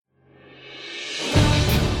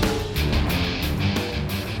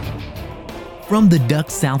From the Duck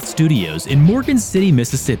South Studios in Morgan City,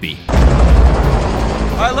 Mississippi.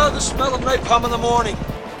 I love the smell of napalm in the morning.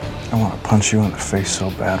 I want to punch you in the face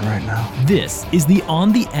so bad right now. This is the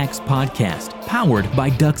On the X podcast, powered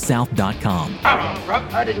by DuckSouth.com.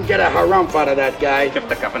 I didn't get a harumph out of that guy. Give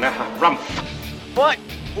the governor a harumph. What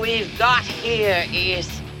we've got here is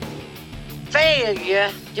failure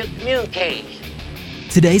to communicate.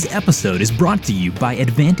 Today's episode is brought to you by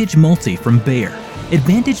Advantage Multi from Bayer.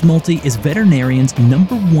 Advantage Multi is veterinarians'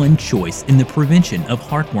 #1 choice in the prevention of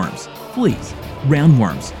heartworms, fleas,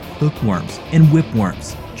 roundworms, hookworms, and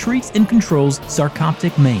whipworms. Treats and controls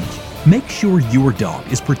sarcoptic mange. Make sure your dog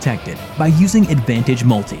is protected by using Advantage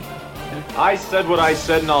Multi. I said what I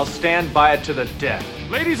said, and I'll stand by it to the death.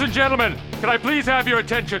 Ladies and gentlemen, can I please have your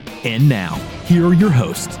attention? And now, here are your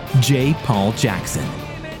hosts, J. Paul Jackson.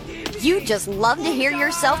 You just love to hear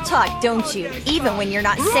yourself talk, don't you? Even when you're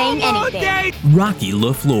not saying anything. Rocky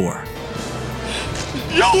LaFleur.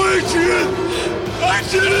 Yo, Adrian!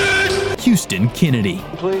 Houston Kennedy.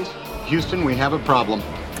 Please. Houston, we have a problem.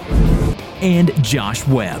 And Josh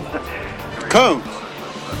Webb. Coons.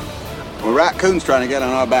 Well, raccoons trying to get on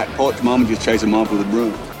our back porch. Mama just chased them off with a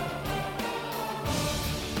broom.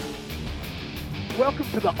 Welcome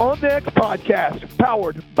to the On the X podcast,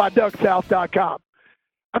 powered by DuckSouth.com.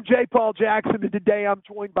 I'm J. Paul Jackson, and today I'm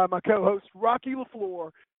joined by my co-hosts Rocky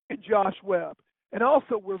LaFleur and Josh Webb. And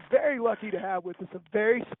also, we're very lucky to have with us a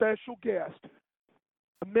very special guest,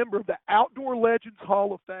 a member of the Outdoor Legends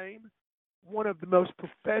Hall of Fame, one of the most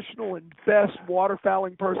professional and best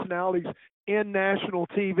waterfowling personalities in national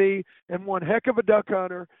TV, and one heck of a duck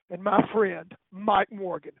hunter, and my friend, Mike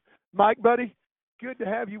Morgan. Mike, buddy, good to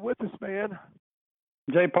have you with us, man.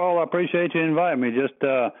 J. Paul, I appreciate you inviting me. Just,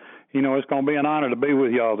 it's going to be an honor to be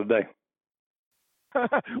with y'all today. Well,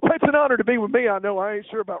 it's an honor to be with me. I know I ain't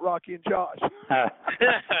sure about Rocky and Josh.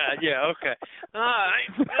 Yeah, okay.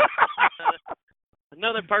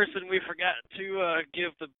 Another person we forgot to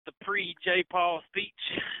give the pre-J. Paul speech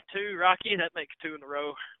to, Rocky. That makes 2 in a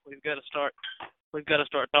row. We've got to start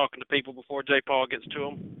talking to people before J. Paul gets to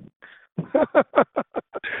them.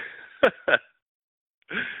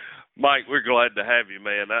 Mike, we're glad to have you,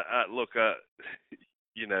 man.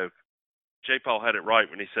 J. Paul had it right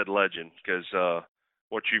when he said legend, because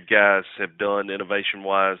what you guys have done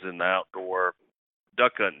innovation-wise in the outdoor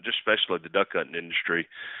duck hunting, just especially the duck hunting industry,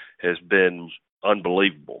 has been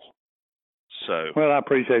unbelievable. So, well, I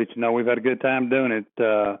appreciate it. We've had a good time doing it,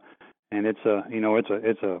 and it's a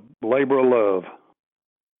labor of love.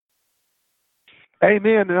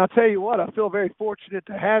 Amen. And I'll tell you what, I feel very fortunate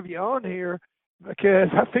to have you on here, because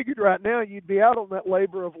I figured right now you'd be out on that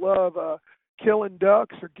labor of love, killing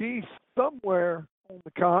ducks or geese somewhere on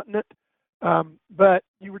the continent. But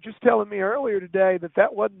you were just telling me earlier today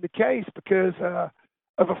that wasn't the case because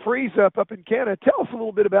of a freeze-up in Canada. Tell us a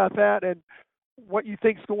little bit about that and what you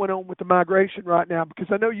think's going on with the migration right now, because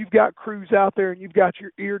I know you've got crews out there and you've got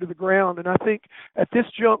your ear to the ground, and I think at this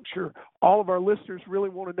juncture, all of our listeners really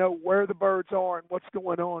want to know where the birds are and what's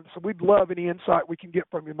going on. So we'd love any insight we can get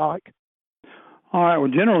from you, Mike. All right. Well,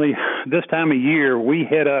 generally, this time of year, we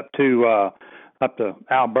head up to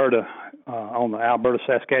Alberta on the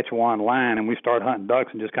Alberta-Saskatchewan line, and we start hunting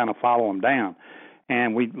ducks and just kind of follow them down.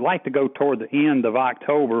 And we like to go toward the end of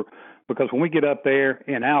October, because when we get up there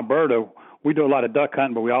in Alberta, we do a lot of duck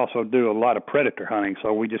hunting, but we also do a lot of predator hunting,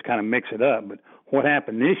 so we just kind of mix it up. But what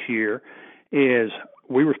happened this year is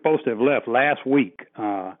we were supposed to have left last week,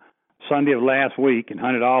 Sunday of last week, and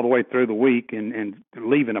hunted all the way through the week and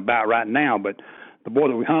leaving about right now. But the boy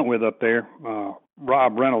that we hunt with up there,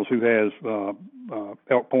 Rob Reynolds, who has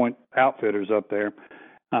Elk Point Outfitters up there,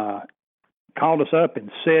 called us up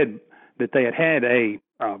and said that they had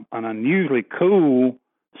an unusually cool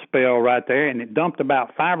spell right there, and it dumped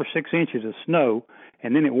about 5 or 6 inches of snow,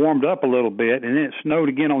 and then it warmed up a little bit, and then it snowed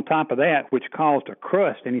again on top of that, which caused a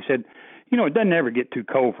crust. And he said, it doesn't ever get too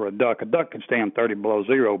cold for a duck. A duck can stand 30 below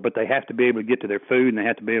zero, but they have to be able to get to their food, and they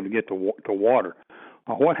have to be able to get to water.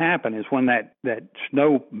 What happened is when that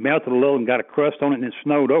snow melted a little and got a crust on it and it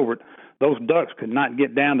snowed over it, those ducks could not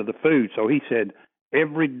get down to the food. So he said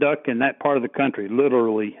every duck in that part of the country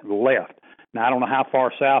literally left. Now, I don't know how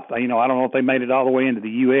far south, I don't know if they made it all the way into the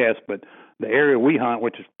U.S., but the area we hunt,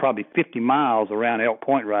 which is probably 50 miles around Elk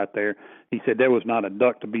Point right there, he said there was not a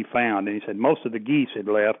duck to be found. And he said most of the geese had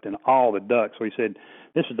left and all the ducks. So he said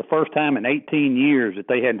this is the first time in 18 years that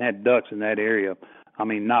they hadn't had ducks in that area. I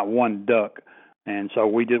mean, not one duck. And so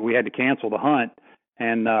we had to cancel the hunt.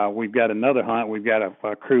 And we've got another hunt. We've got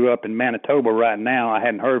a crew up in Manitoba right now. I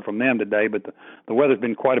hadn't heard from them today, but the weather's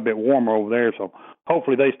been quite a bit warmer over there, so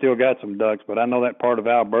hopefully they still got some ducks. But I know that part of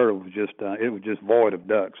Alberta was just it was just void of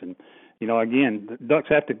ducks. And again, the ducks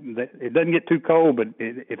have to. It doesn't get too cold, but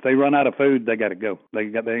if they run out of food, they got to go.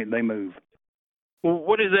 They move. Well,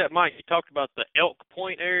 what is that, Mike? You talked about the Elk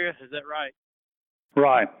Point area. Is that right?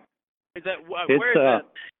 Right. Is that where is that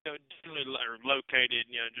generally located?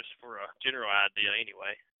 Just for a general idea,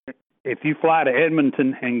 anyway. If you fly to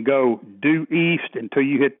Edmonton and go due east until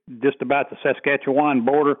you hit just about the Saskatchewan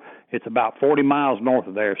border, it's about 40 miles north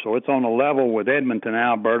of there. So it's on a level with Edmonton,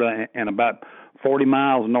 Alberta, and about 40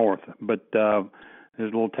 miles north. But there's a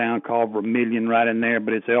little town called Vermilion right in there,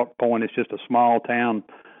 but it's Elk Point. It's just a small town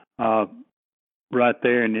right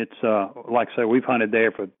there, and it's like I say, we've hunted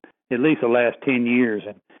there for at least the last 10 years,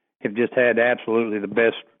 and have just had absolutely the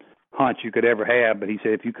best hunt you could ever have. But he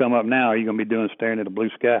said, if you come up now, you're going to be doing staring at the blue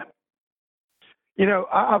sky.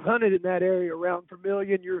 I've hunted in that area around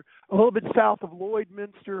Vermilion. You're a little bit south of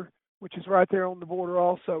Lloydminster, which is right there on the border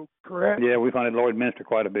also, correct? Yeah, we've hunted Lloydminster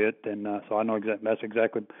quite a bit, and so I know that's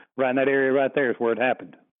exactly right in that area right there is where it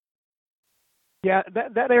happened. Yeah,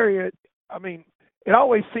 that area, I mean, it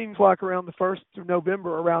always seems like around the 1st of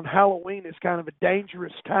November, around Halloween, is kind of a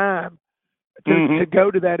dangerous time to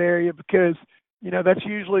go to that area because, that's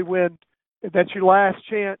usually when that's your last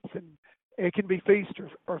chance and it can be feast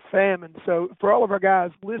or famine. So for all of our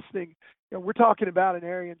guys listening, we're talking about an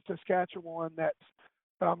area in Saskatchewan that's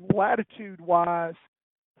latitude-wise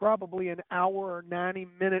probably an hour or 90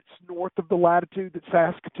 minutes north of the latitude that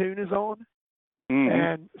Saskatoon is on.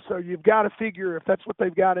 And so you've got to figure if that's what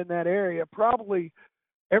they've got in that area, probably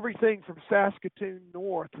everything from Saskatoon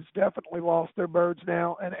north has definitely lost their birds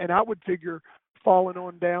now. And I would figure falling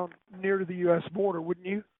on down near to the U.S. border, wouldn't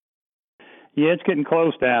you? Yeah, it's getting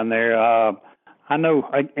close down there. I know,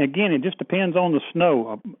 again, it just depends on the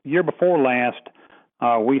snow. Year before last,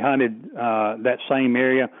 we hunted that same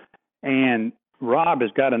area, and Rob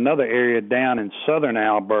has got another area down in southern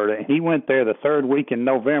Alberta, and he went there the third week in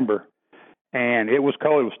November, and it was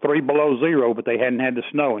cold. It was 3 below zero, but they hadn't had the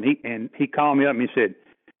snow. And he called me up and he said,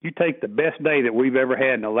 you take the best day that we've ever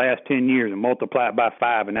had in the last 10 years and multiply it by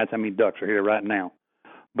 5, and that's how many ducks are here right now.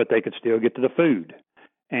 But they could still get to the food.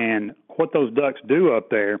 And what those ducks do up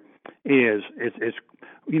there is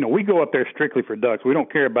we go up there strictly for ducks. We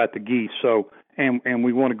don't care about the geese. So, and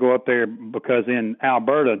we want to go up there because in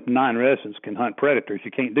Alberta, non-residents can hunt predators.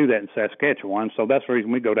 You can't do that in Saskatchewan. So that's the reason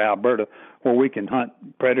we go to Alberta, where we can hunt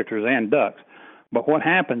predators and ducks. But what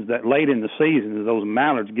happens that late in the season is those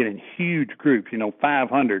mallards get in huge groups,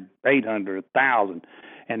 500, 800, 1,000,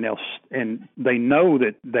 and they know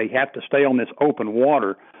that they have to stay on this open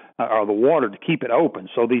water or the water to keep it open.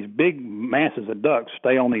 So these big masses of ducks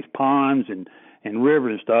stay on these ponds and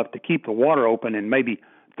rivers and stuff to keep the water open, and maybe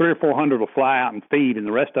 300 or 400 will fly out and feed, and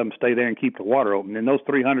the rest of them stay there and keep the water open. And those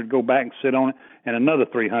 300 go back and sit on it, and another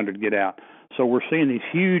 300 get out. So we're seeing these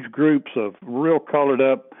huge groups of real colored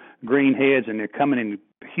up green heads, and they're coming in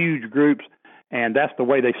huge groups, and that's the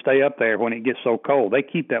way they stay up there when it gets so cold. They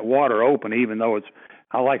keep that water open, even though it's,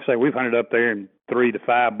 I like to say, we've hunted up there in 3 to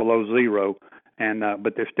 5 below zero, and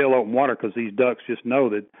but they're still open water because these ducks just know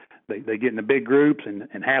that they get in the big groups, and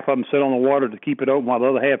half of them sit on the water to keep it open while the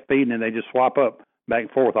other half feed, and they just swap up back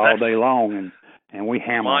and forth all day long, and we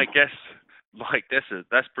hammer them.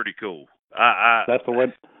 That's pretty cool. That's the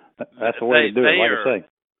way they do it, like I say.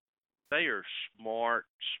 They are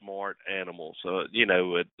smart animals.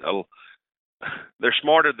 They're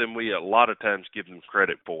smarter than we a lot of times give them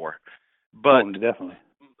credit for. But definitely,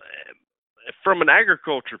 from an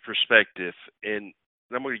agriculture perspective, and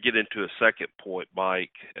I'm going to get into a second point,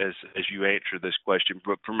 Mike, as you answer this question.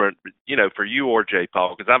 But for you or J.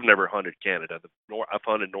 Paul, because I've never hunted Canada. I've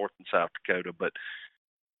hunted North and South Dakota. But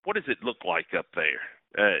what does it look like up there?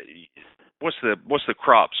 What's the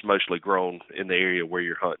crops mostly grown in the area where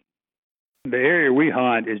you're hunting? The area we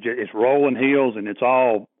hunt is it's rolling hills, and it's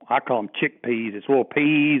all, I call them chickpeas. It's little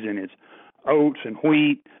peas, and it's oats and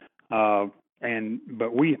wheat,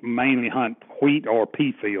 but we mainly hunt wheat or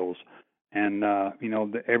pea fields. And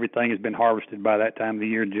everything has been harvested by that time of the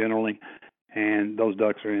year generally, and those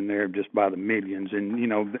ducks are in there just by the millions. And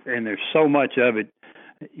and there's so much of it,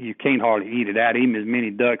 you can't hardly eat it out. Even as many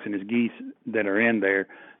ducks and as geese that are in there,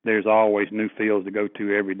 there's always new fields to go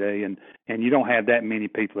to every day, and you don't have that many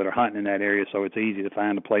people that are hunting in that area, so it's easy to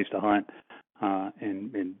find a place to hunt.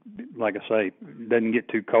 And like I say, it doesn't get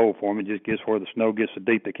too cold for them. It just gets where the snow gets so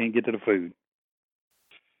deep they can't get to the food.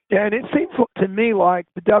 Yeah, and it seems to me like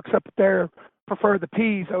the ducks up there prefer the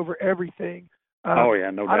peas over everything. Oh yeah,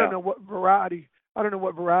 no doubt. I don't know what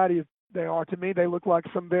variety they are. To me, they look like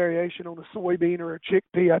some variation on a soybean or a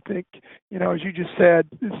chickpea. I think, as you just said,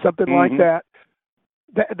 something like that.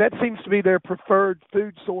 That seems to be their preferred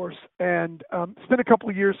food source, and it's been a couple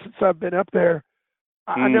of years since I've been up there.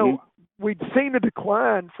 I know we'd seen a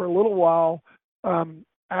decline for a little while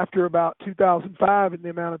after about 2005 in the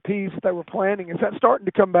amount of tees that they were planting. Is that starting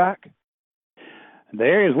to come back? The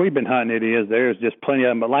areas we've been hunting, it is. There's just plenty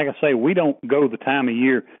of them. But like I say, we don't go the time of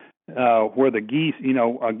year where the geese,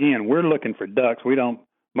 again, we're looking for ducks. We don't.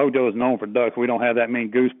 Mojo is known for ducks. We don't have that many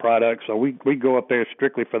goose products, so we go up there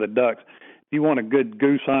strictly for the ducks. If you want a good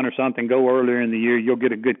goose hunt or something, go earlier in the year. You'll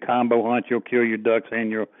get a good combo hunt. You'll kill your ducks and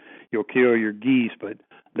you'll kill your geese, but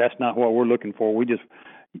that's not what we're looking for. We just,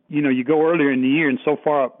 you go earlier in the year, and so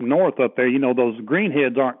far up north up there, those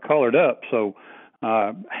greenheads aren't colored up, so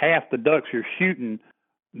half the ducks you're shooting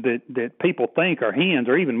that people think are hens,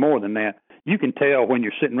 or even more than that, you can tell when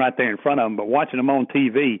you're sitting right there in front of them. But watching them on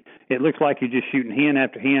TV, it looks like you're just shooting hen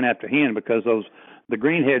after hen after hen, because the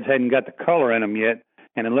greenheads hadn't got the color in them yet.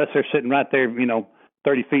 And unless they're sitting right there,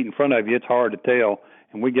 30 feet in front of you, it's hard to tell.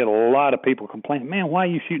 And we get a lot of people complaining, man, why are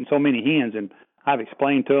you shooting so many hens? And I've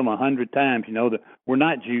explained to them 100 times, that we're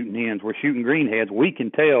not shooting hens, we're shooting greenheads. We can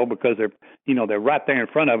tell because they're right there in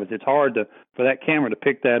front of us. It's hard for that camera to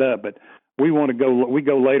pick that up. But we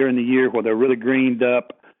go later in the year where they're really greened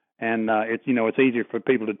up. And it's easier for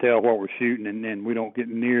people to tell what we're shooting, and we don't get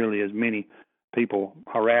nearly as many people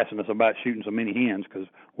harassing us about shooting so many hens, because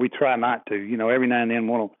we try not to. Every now and then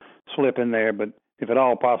we'll slip in there, but if at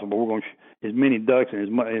all possible, we're going to shoot as many ducks and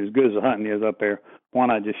as good as the hunting is up there. Why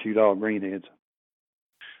not just shoot all greenheads?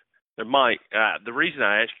 Mike, the reason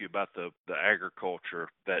I asked you about the agriculture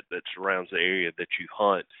that surrounds the area that you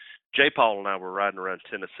hunt, J. Paul and I were riding around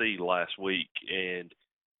Tennessee last week, and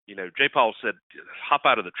J. Paul said, hop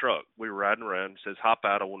out of the truck. We were riding around and says, hop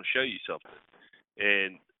out, I want to show you something.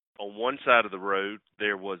 And on one side of the road,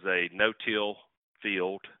 there was a no-till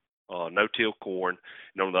field, no-till corn.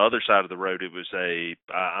 And on the other side of the road, it was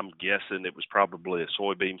I'm guessing it was probably a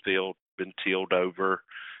soybean field, been tilled over,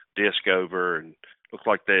 disc over, and looked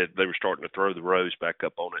like they were starting to throw the rows back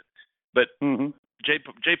up on it. But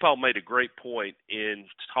J. Paul made a great point in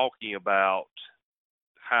talking about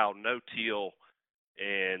how no-till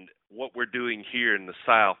and what we're doing here in the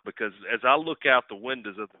South, because as I look out the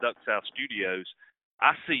windows of the Duck South studios,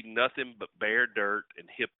 I see nothing but bare dirt and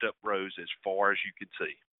hipped up rows as far as you can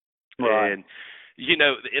see. Right. And,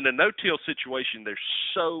 in a no-till situation, there's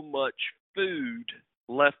so much food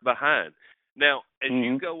left behind. Now, as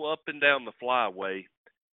you go up and down the flyway,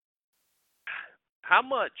 how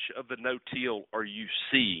much of the no-till are you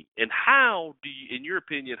seeing? And how do you, in your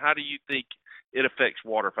opinion, how do you think it affects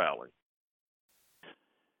waterfowling?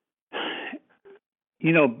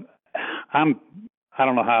 I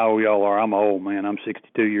don't know how old y'all are. I'm an old man. I'm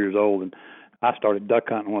 62 years old, and I started duck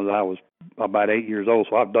hunting when I was about 8 years old,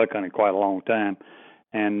 so I've duck hunted quite a long time.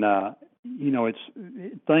 And,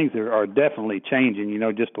 things are definitely changing,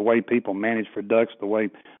 just the way people manage for ducks, the way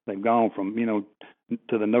they've gone from,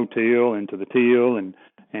 to the no-till and to the till, and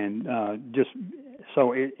just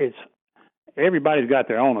so it's everybody's got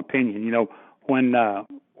their own opinion. When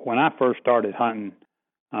I first started hunting,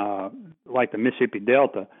 like the Mississippi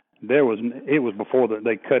Delta, it was before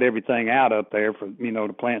they cut everything out up there for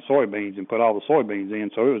to plant soybeans and put all the soybeans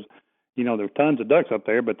in. So it was there were tons of ducks up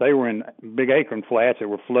there, but they were in big acorn flats that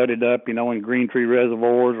were flooded up, in green tree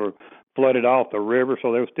reservoirs or flooded off the river.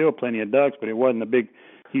 So there was still plenty of ducks, but it wasn't a big,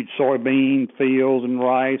 huge soybean fields and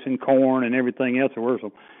rice and corn and everything else there were.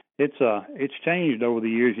 So it's changed over the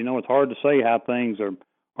years. It's hard to say how things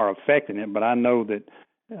are affecting it, but I know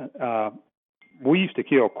that we used to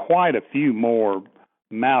kill quite a few more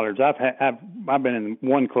mallards. I've been in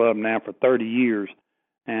one club now for 30 years,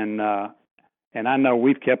 and I know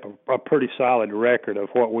we've kept a pretty solid record of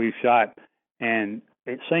what we've shot. And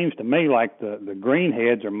it seems to me like the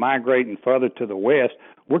greenheads are migrating further to the west.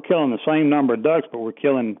 We're killing the same number of ducks, but we're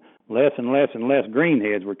killing less and less and less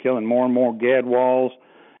greenheads. We're killing more and more gadwalls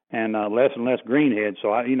and less and less greenheads.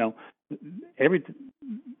 So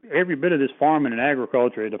every bit of this farming and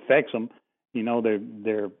agriculture, it affects them.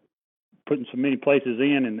 They're putting so many places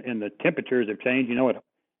in, and the temperatures have changed.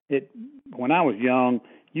 When I was young,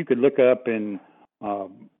 you could look up in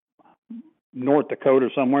North Dakota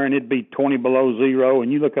somewhere, and it'd be 20 below zero.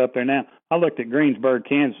 And you look up there now. I looked at Greensburg,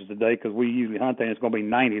 Kansas today, because we usually hunt there, and it's going to be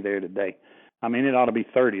 90 there today. I mean, it ought to be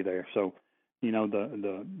 30 there. So,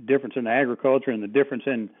 the difference in the agriculture and the difference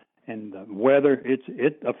in the weather,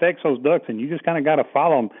 it affects those ducks, and you just kind of got to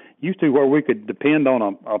follow them. Used to where we could depend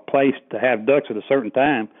on a place to have ducks at a certain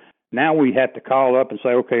time. Now we have to call up and say,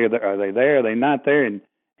 okay, are they there? Are they not there? And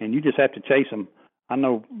you just have to chase them. I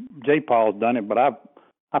know J. Paul's done it, but I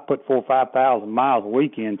put 4,000 or 5,000 miles a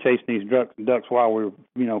weekend chasing these ducks while we're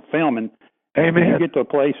filming. Amen. You get to a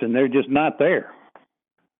place and they're just not there.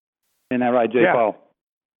 Isn't that right, J. Paul?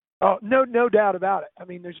 Oh, no doubt about it. I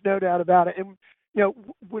mean, there's no doubt about it. And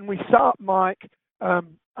when we stopped, Mike, I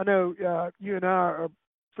know you and I are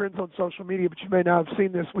friends on social media, but you may not have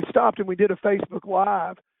seen this. We stopped and we did a Facebook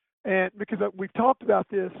Live, and because we've talked about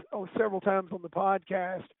this several times on the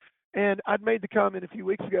podcast, and I'd made the comment a few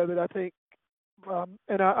weeks ago that I think,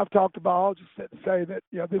 and I've talked to biologists that say that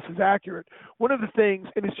this is accurate. One of the things,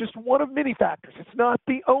 and it's just one of many factors. It's not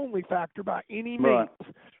the only factor by any means,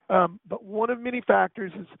 but one of many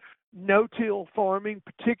factors is no-till farming,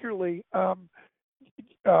 particularly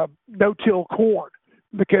no-till corn,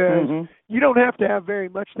 because you don't have to have very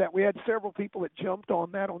much of that. We had several people that jumped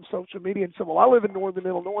on that on social media and said, well, I live in northern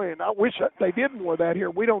Illinois, and I wish they did more of that here.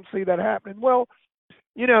 We don't see that happening. Well,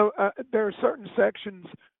 there are certain sections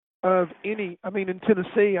of in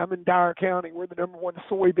Tennessee, I'm in Dyer County. We're the number one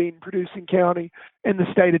soybean producing county in the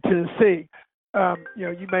state of Tennessee.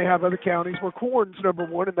 You may have other counties where corn's number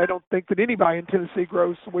one, and they don't think that anybody in Tennessee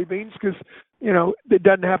grows soybeans because, it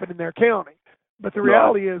doesn't happen in their county. But the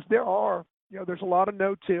reality is there's a lot of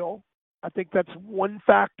no-till. I think that's one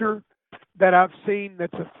factor that I've seen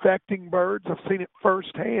that's affecting birds. I've seen it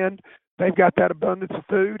firsthand. They've got that abundance of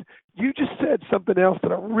food. You just said something else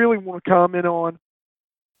that I really want to comment on,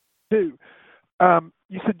 too.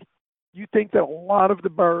 You said you think that a lot of the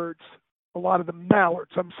mallards,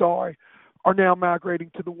 are now migrating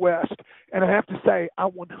to the west. And I have to say, I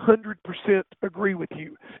 100% agree with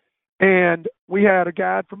you. And we had a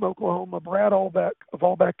guide from Oklahoma, Brad Allbeck of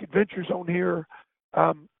Allbeck Adventures, on here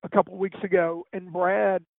a couple of weeks ago. And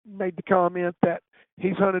Brad made the comment that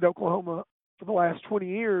he's hunted Oklahoma for the last 20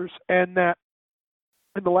 years, and that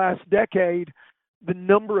in the last decade, the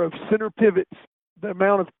number of center pivots, the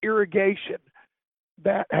amount of irrigation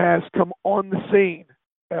that has come on the scene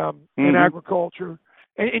in agriculture,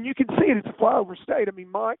 and you can see it. It's a flyover state. I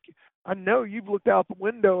mean, Mike, I know you've looked out the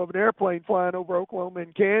window of an airplane flying over Oklahoma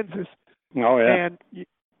and Kansas. Oh, yeah. And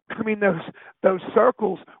those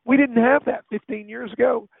circles, we didn't have that 15 years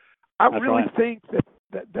ago. I really think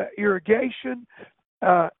that the irrigation,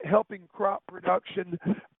 helping crop production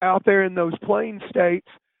out there in those plain states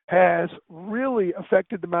has really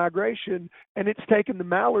affected the migration, and it's taken the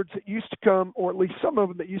mallards that used to come, or at least some of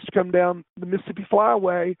them that used to come down the Mississippi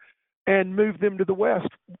Flyway, and moved them to the west.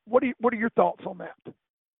 What are your thoughts on that?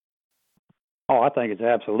 Oh, I think it's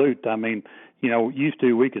absolute. I mean, used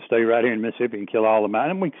to we could stay right here in Mississippi and kill all the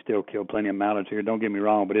mallards, and we can still kill plenty of mallards here. Don't get me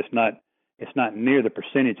wrong, but it's not near the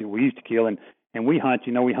percentage that we used to kill. And we hunt,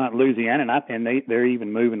 we hunt Louisiana, and they're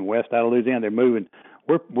even moving west out of Louisiana. They're moving.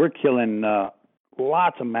 We're killing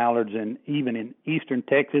lots of mallards, and even in eastern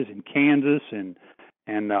Texas and Kansas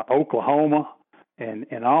and Oklahoma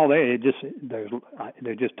and all that.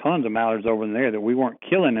 There's just tons of mallards over in there that we weren't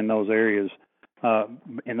killing in those areas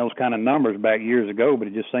in those kind of numbers back years ago. But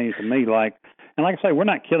it just seems to me like I say, we're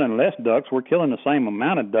not killing less ducks. We're killing the same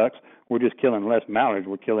amount of ducks. We're just killing less mallards.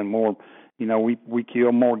 We're killing more. We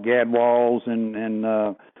kill more gadwalls and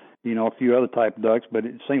a few other type of ducks. But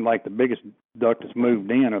it seems like the biggest duck that's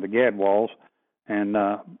moved in are the gadwalls. And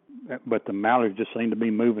but the mallards just seem to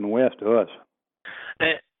be moving west to us.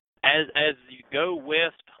 As you go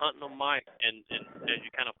west hunting them, Mike, and as you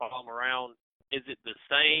kind of follow them around, is it the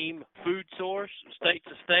same food source state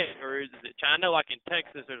to state, or is it? I know, like in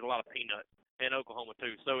Texas, there's a lot of peanuts, in Oklahoma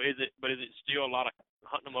too. So is it still a lot of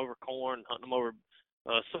hunting them over corn, hunting them over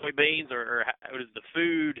soybeans, or is the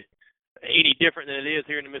food any different than it is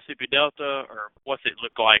here in the Mississippi Delta, or what's it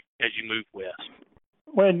look like as you move west?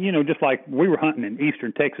 Well, just like we were hunting in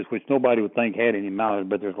eastern Texas, which nobody would think had any mallards,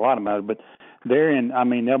 but there's a lot of mallards. But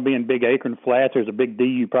they'll be in big acorn flats. There's a big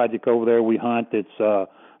DU project over there we hunt that's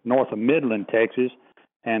north of Midland, Texas,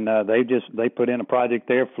 and they put in a project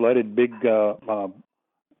there, flooded big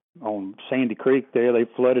on Sandy Creek there. They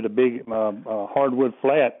flooded a big hardwood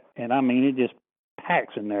flat, and it just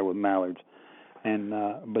packs in there with mallards. And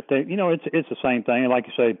but they, it's the same thing. Like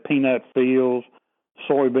you say, peanut fields,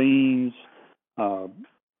 soybeans.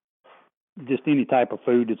 Just any type of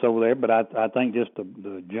food that's over there, but I think just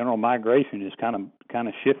the general migration is kind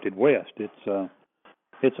of shifted west.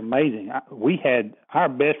 It's amazing. We had our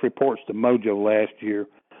best reports to Mojo last year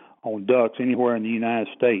on ducks anywhere in the United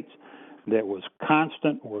States that was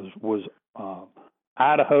constant was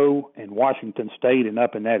Idaho and Washington State and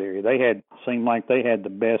up in that area. Seemed like they had the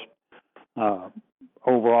best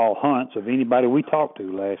overall hunts of anybody we talked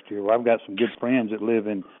to last year. Well, I've got some good friends that live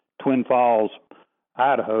in Twin Falls,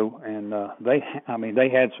 Idaho, and they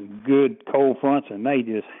had some good cold fronts, and they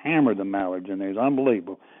just hammered the mallards in there. It's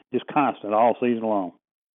unbelievable, just constant all season long.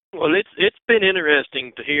 Well, it's been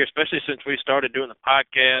interesting to hear, especially since we started doing the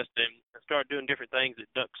podcast and started doing different things at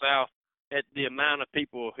Duck South, at the amount of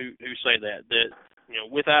people who say that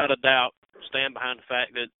without a doubt, stand behind the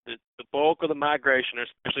fact that the bulk of the migration,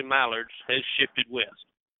 especially mallards, has shifted west.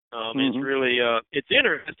 It's really it's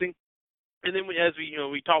interesting. And then as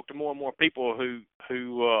we talk to more and more people who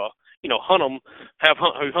hunt them,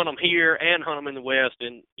 who hunt them here and hunt them in the west,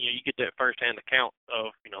 and you get that firsthand account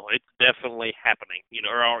of it's definitely happening,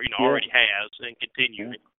 or already has and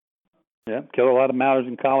continuing. Yeah, kill a lot of mallards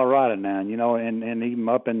in Colorado now, and even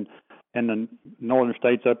up in the northern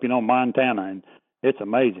states, up Montana, and it's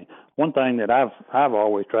amazing. One thing that I've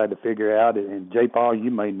always tried to figure out, and J. Paul, you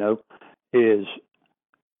may know, is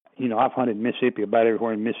I've hunted Mississippi, about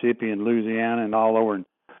everywhere in Mississippi and Louisiana and all over, and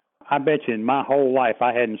I bet you in my whole life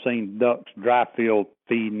I hadn't seen ducks dry field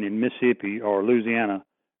feeding in Mississippi or Louisiana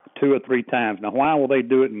 2 or 3 times. Now, why will they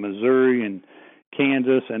do it in Missouri and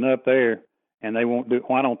Kansas and up there, and they won't do it?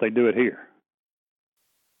 Why don't they do it here?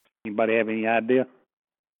 Anybody have any idea?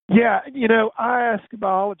 Yeah, I asked a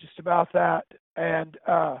biologist about that, and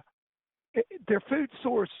their food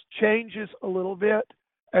source changes a little bit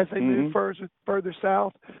as they move further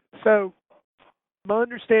south. So my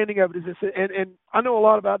understanding of it is this, and I know a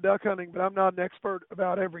lot about duck hunting, but I'm not an expert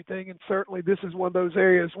about everything, and certainly this is one of those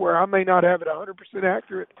areas where I may not have it 100%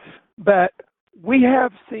 accurate, but we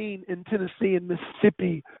have seen in Tennessee and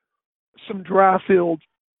Mississippi some dry field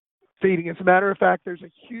feeding. As a matter of fact, there's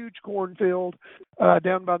a huge cornfield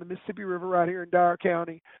down by the Mississippi River right here in Dyer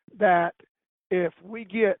County that if we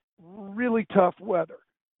get really tough weather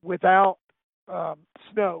without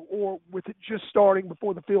snow, or with it just starting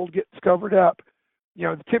before the field gets covered up,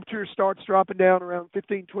 the temperature starts dropping down around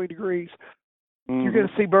 15, 20 degrees, you're going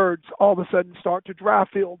to see birds all of a sudden start to dry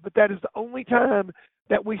field. But that is the only time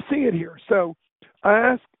that we see it here. So I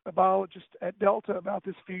asked a biologist at Delta about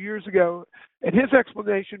this a few years ago, and his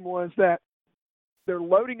explanation was that they're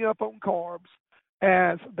loading up on carbs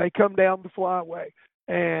as they come down the flyway,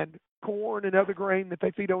 and corn and other grain that they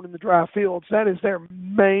feed on in the dry fields, that is their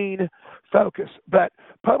main focus. But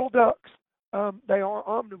puddle ducks, they are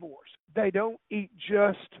omnivores. They don't eat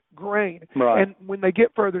just grain. Right. And when they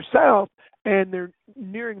get further south and they're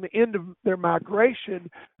nearing the end of their migration,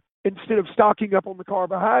 instead of stocking up on the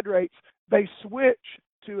carbohydrates, they switch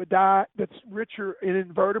to a diet that's richer in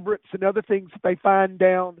invertebrates and other things that they find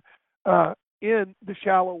down in the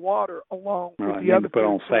shallow water along with the other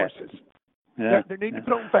food sources. Yeah. They need to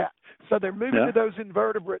put on fat. So they're moving to those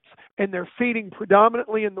invertebrates, and they're feeding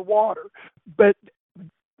predominantly in the water. But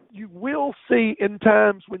you will see in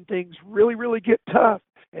times when things really, really get tough,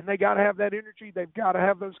 and they got to have that energy, they've got to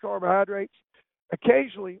have those carbohydrates,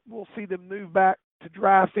 occasionally we'll see them move back to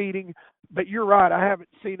dry feeding. But you're right, I haven't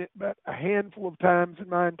seen it but a handful of times in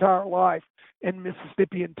my entire life in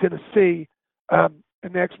Mississippi and Tennessee. And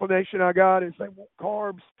the explanation I got is they want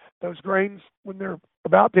carbs, those grains, when they're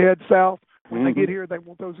about to head south. When they get here, they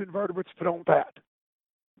want those invertebrates put on fat.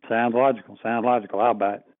 Sounds logical. I'll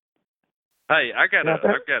buy it. Hey, I got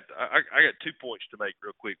 2 points to make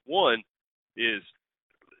real quick. One is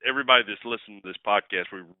everybody that's listening to this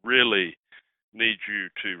podcast, we really need you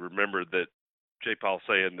to remember that J. Paul's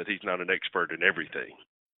saying that he's not an expert in everything.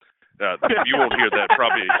 You won't hear that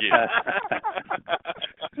probably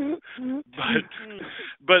again.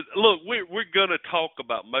 But look, we're going to talk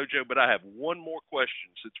about Mojo, but I have one more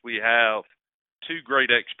question since we have 2 great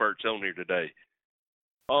experts on here today.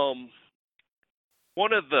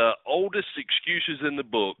 One of the oldest excuses in the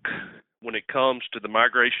book when it comes to the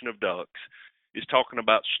migration of ducks is talking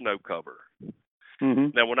about snow cover.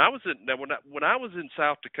 Now, when I was in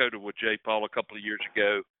South Dakota with J. Paul a couple of years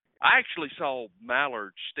ago, I actually saw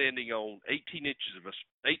mallards standing on 18 inches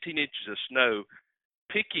of snow,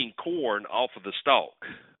 picking corn off of the stalk.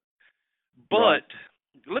 But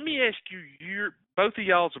let me ask you both of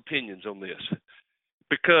y'all's opinions on this,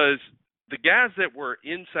 because the guys that were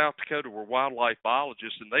in South Dakota were wildlife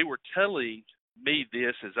biologists, and they were telling me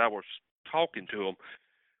this as I was talking to them.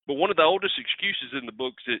 But one of the oldest excuses in the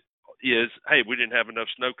books is, hey, we didn't have enough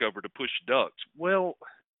snow cover to push ducks. Well,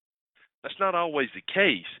 that's not always the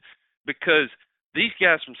case, because these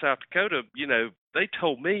guys from South Dakota, they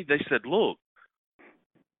told me, they said, look,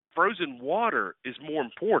 frozen water is more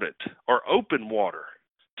important, or open water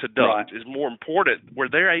to ducks is more important, where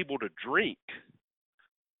they're able to drink,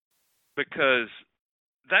 because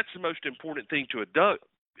that's the most important thing to a duck,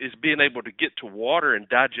 is being able to get to water and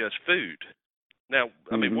digest food. Now,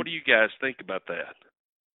 I mean, what do you guys think about that?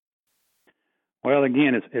 Well,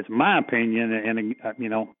 again, it's my opinion, and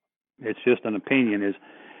it's just an opinion. Is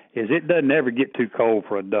it doesn't ever get too cold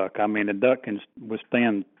for a duck. I mean, a duck can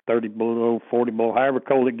withstand 30 below, 40 below, however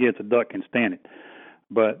cold it gets, a duck can stand it.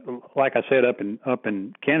 But like I said, up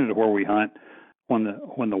in Canada where we hunt, when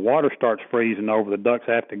the water starts freezing over, the ducks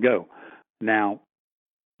have to go. Now,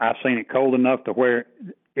 I've seen it cold enough to where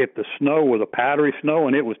if the snow was a powdery snow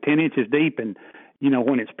and it was 10 inches deep, and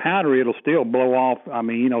when it's powdery, it'll still blow off. I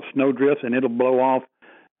mean, snow drifts and it'll blow off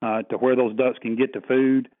to where those ducks can get to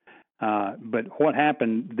food. But what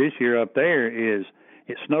happened this year up there is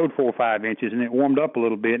it snowed 4 or 5 inches, and it warmed up a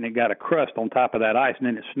little bit, and it got a crust on top of that ice, and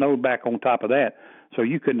then it snowed back on top of that. So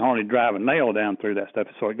you couldn't hardly drive a nail down through that stuff.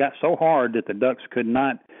 So it got so hard that the ducks could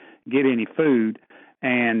not get any food,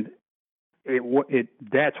 and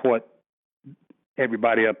that's what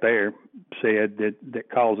everybody up there said that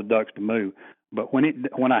caused the ducks to move. But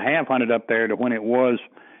when I have hunted up there to when it was,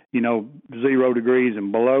 0 degrees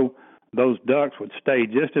and below, those ducks would stay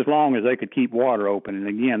just as long as they could keep water open. And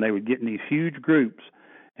again, they would get in these huge groups,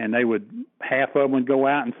 and half of them would go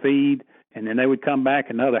out and feed, and then they would come back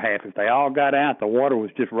another half. If they all got out, the water was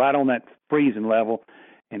just right on that freezing level.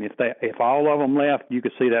 And if all of them left, you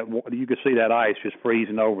could see that ice just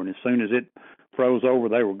freezing over. And as soon as it froze over,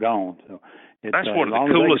 they were gone. So that's one of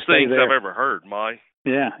the coolest things I've ever heard, Mike.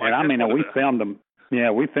 Yeah, and I mean, we filmed them.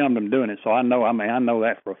 Yeah, we filmed them doing it, so I know. I mean, I know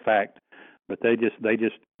that for a fact. But they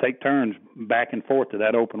just take turns back and forth to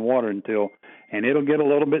that open water and it'll get a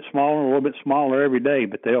little bit smaller every day.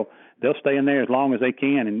 But they'll stay in there as long as they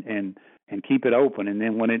can and keep it open. And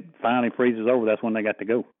then when it finally freezes over, that's when they got to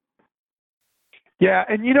go. Yeah,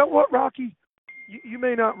 and you know what, Rocky? You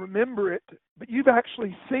may not remember it, but you've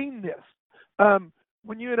actually seen this.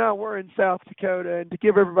 When you and I were in South Dakota, and to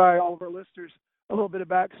give everybody, all of our listeners, a little bit of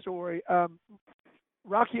backstory,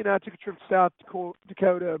 Rocky and I took a trip to South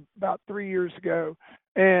Dakota about 3 years ago,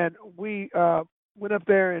 and we went up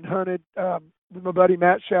there and hunted with my buddy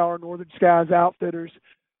Matt Schauer, Northern Skies Outfitters,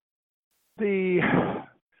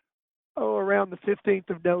 around the 15th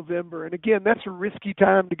of November. And again, that's a risky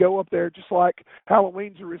time to go up there, just like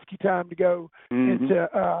Halloween's a risky time to go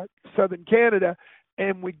into southern Canada.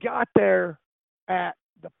 And we got there at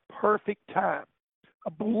the perfect time. A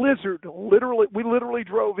blizzard, we literally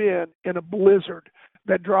drove in a blizzard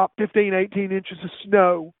that dropped 15, 18 inches of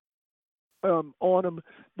snow on them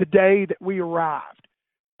the day that we arrived.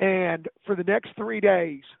 And for the next 3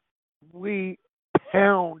 days, we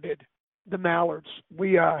pounded the mallards.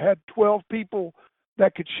 We had 12 people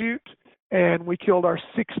that could shoot, and we killed our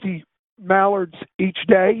 60 mallards each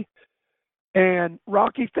day. And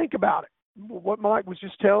Rocky, think about it. What Mike was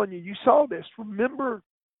just telling you, you saw this. Remember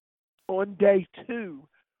on day 2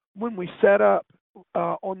 when we set up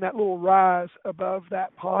on that little rise above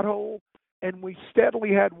that pothole, and we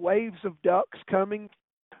steadily had waves of ducks coming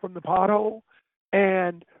from the pothole,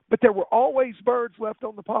 but there were always birds left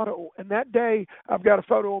on the pothole. And that day, I've got a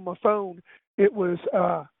photo on my phone. It was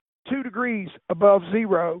 2 degrees above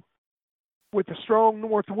zero with a strong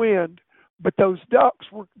north wind, but those ducks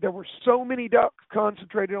there were so many ducks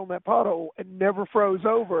concentrated on that pothole and never froze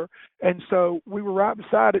over. And so we were right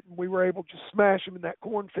beside it, and we were able to smash them in that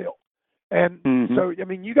cornfield. And so, I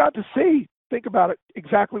mean, you got to think about it,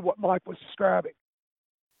 exactly what Mike was describing.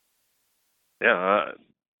 Yeah,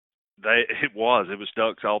 it was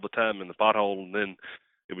ducks all the time in the pothole, and then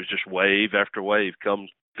it was just wave after wave, come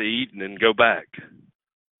feed and then go back.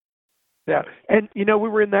 Yeah, and, we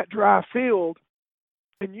were in that dry field,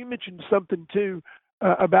 and you mentioned something, too,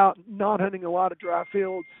 about not hunting a lot of dry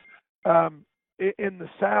fields in the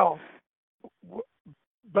South.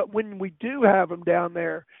 But when we do have them down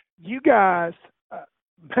there, you guys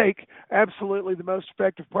make absolutely the most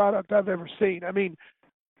effective product I've ever seen. I mean,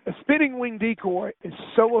 a spinning wing decoy is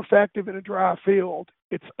so effective in a dry field,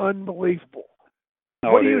 it's unbelievable.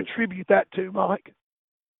 What do you attribute that to, Mike?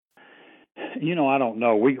 I don't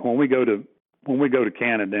know. When we go to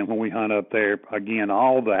Canada and when we hunt up there, again,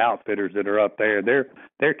 all the outfitters that are up there,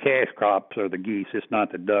 their cash crops are the geese. It's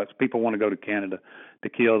not the ducks. People want to go to Canada to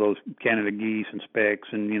kill those Canada geese and specks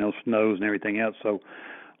and snows and everything else. So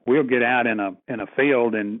we'll get out in a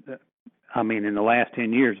field, and I mean, in the last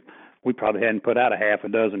 10 years, we probably hadn't put out a half a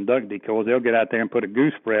dozen duck decoys. They'll get out there and put a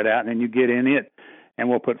goose spread out, and then you get in it, and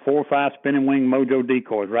we'll put 4 or 5 spinning wing Mojo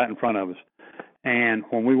decoys right in front of us. And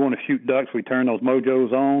when we want to shoot ducks, we turn those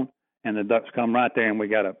Mojos on, and the ducks come right there, and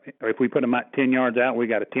if we put them out 10 yards out, we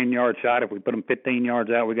got a 10-yard shot. If we put them 15 yards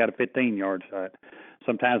out, we got a 15-yard shot.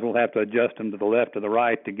 Sometimes we'll have to adjust them to the left or the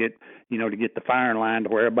right to get the firing line to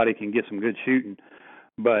where everybody can get some good shooting.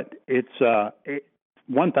 But it's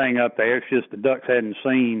one thing up there. It's just the ducks hadn't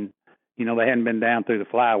seen, they hadn't been down through the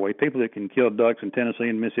flyway. People that can kill ducks in Tennessee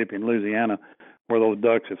and Mississippi and Louisiana, where those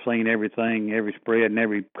ducks have seen everything, every spread and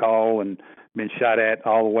every call, and been shot at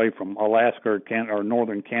all the way from Alaska or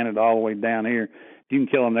northern Canada all the way down here. If you can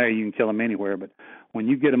kill them there, you can kill them anywhere. But when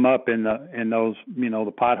you get them up in those,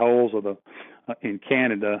 the potholes or in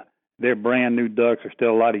Canada, they're brand new ducks. There's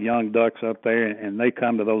still a lot of young ducks up there, and they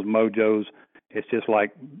come to those mojos. It's just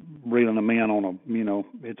like reeling them in on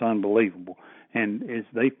it's unbelievable. And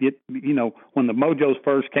they get, when the mojos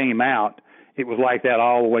first came out, it was like that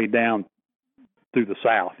all the way down through the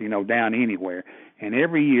South, down anywhere. And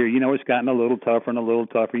every year, it's gotten a little tougher and a little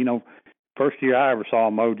tougher. First year I ever saw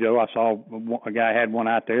a mojo, I saw a guy had one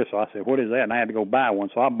out there, so I said, what is that? And I had to go buy one,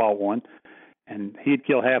 so I bought one. And he'd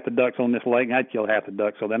kill half the ducks on this lake, and I'd kill half the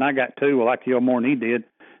ducks. So then I got two. Well, I killed more than he did.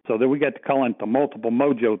 So then we got to call it the multiple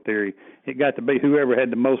mojo theory. It got to be whoever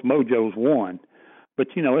had the most mojos won. But,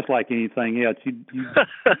 it's like anything else.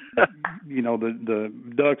 The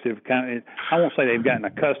ducks have I won't say they've gotten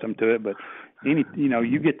accustomed to it, but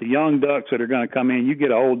you get the young ducks that are going to come in. You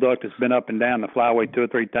get an old duck that's been up and down the flyway 2 or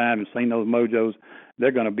 3 times and seen those mojos.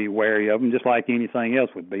 They're going to be wary of them, just like anything else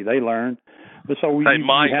would be. They learn. But so you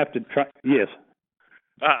have to try. Yes.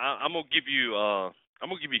 I'm gonna give you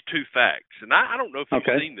 2 facts, and I don't know if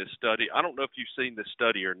you've seen this study. I don't know if you've seen this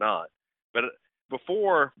study or not. But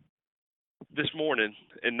before this morning,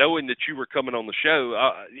 and knowing that you were coming on the show,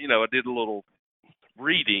 I did a little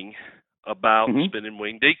reading about spinning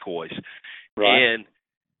wing decoys, and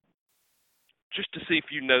just to see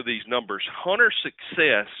if you know these numbers, hunter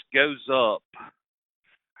success goes up.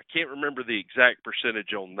 I can't remember the exact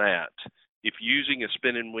percentage on that if using a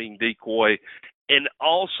spinning wing decoy. And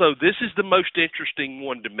also, this is the most interesting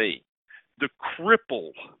one to me. The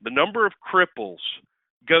number of cripples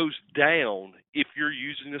goes down if you're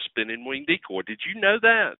using a spinning wing decoy. Did you know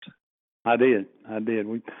that? I did.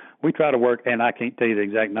 We try to work, and I can't tell you the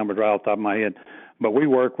exact numbers right off the top of my head, but we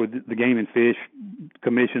work with the Game and Fish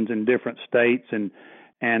commissions in different states, and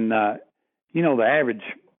the average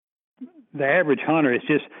hunter,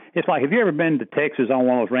 it's like, have you ever been to Texas on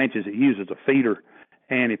one of those ranches that uses a feeder?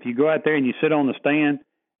 And if you go out there and you sit on the stand,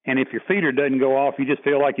 and if your feeder doesn't go off, you just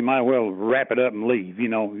feel like you might as well wrap it up and leave. You're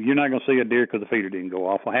not going to see a deer because the feeder didn't go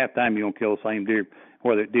off. Well, half the time you're going to kill the same deer,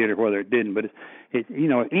 whether it did or whether it didn't. But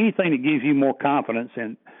anything that gives you more confidence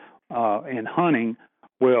in hunting.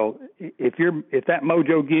 Well, if that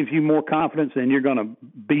mojo gives you more confidence, then you're going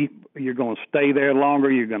to stay there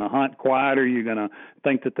longer. You're going to hunt quieter. You're going to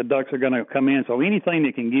think that the ducks are going to come in. So anything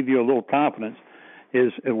that can give you a little confidence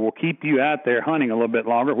it will keep you out there hunting a little bit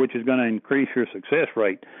longer, which is going to increase your success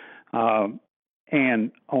rate. And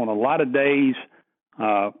on a lot of days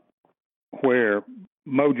where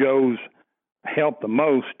mojos help the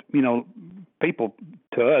most, people,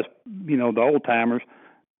 to us, the old timers,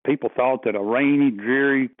 people thought that a rainy,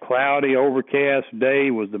 dreary, cloudy, overcast day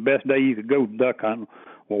was the best day you could go duck hunting.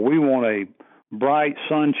 Well, we want a bright,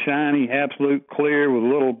 sunshiny, absolute clear with a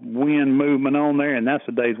little wind movement on there, and that's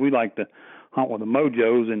the days we like to hunt with the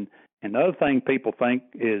mojos. And the other thing people think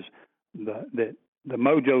is that the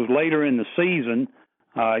mojos later in the season,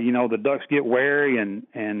 the ducks get wary, and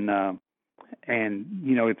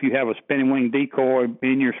if you have a spinning wing decoy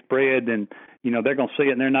in your spread, then they're going to see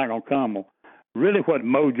it and they're not going to come. Well, really, what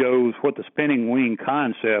the spinning wing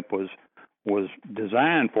concept was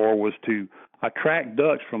designed for was to attract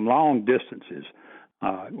ducks from long distances.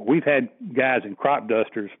 We've had guys in crop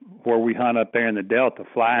dusters where we hunt up there in the Delta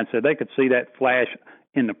fly and said they could see that flash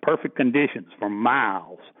in the perfect conditions for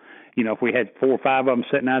miles. If we had 4 or 5 of them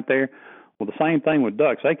sitting out there. Well, the same thing with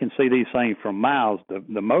ducks. They can see these things from miles. The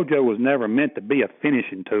mojo was never meant to be a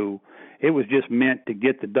finishing tool. It was just meant to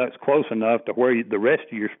get the ducks close enough to where the rest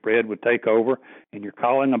of your spread would take over, and your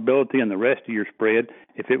calling ability and the rest of your spread,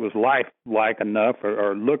 if it was lifelike enough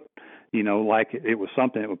or looked, like it was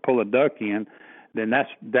something that would pull a duck in, then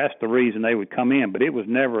that's the reason they would come in. But it was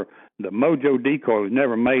never, the mojo decoy was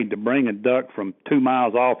never made to bring a duck from 2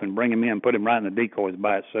 miles off and bring him in and put him right in the decoys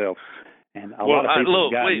by itself. And a lot of people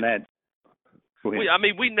have gotten that.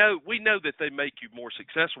 We know that they make you more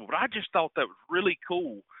successful, but I just thought that was really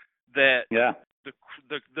cool that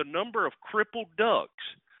the number of crippled ducks,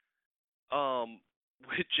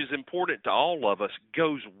 which is important to all of us,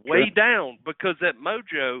 goes way down because that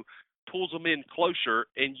mojo pulls them in closer,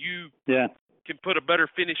 and you can put a better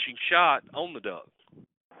finishing shot on the duck.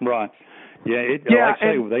 Right. Like I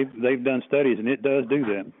say, they've done studies, and it does do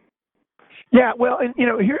that. Yeah, well, and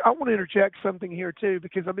here I want to interject something here too,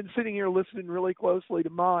 because I've been sitting here listening really closely to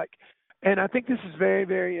Mike, and I think this is very,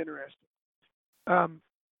 very interesting. I'm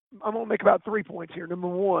going to make about 3 points here. Number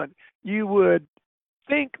one, you would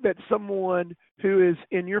think that someone who is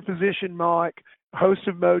in your position, Mike, host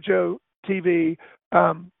of Mojo TV,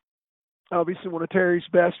 obviously one of Terry's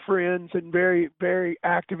best friends and very, very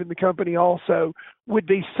active in the company also, would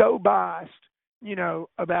be so biased,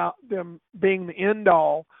 about them being the end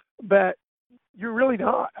all, but you're really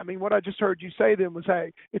not. I mean, what I just heard you say then was,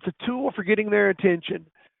 hey, it's a tool for getting their attention.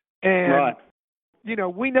 And, right. you know,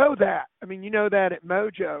 we know that. I mean, you know that at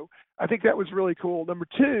Mojo. I think that was really cool. Number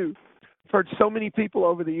two, I've heard so many people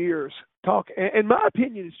over the years talk, and my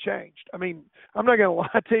opinion has changed. I mean, I'm not going to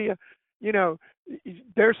lie to you. You know,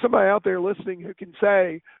 there's somebody out there listening who can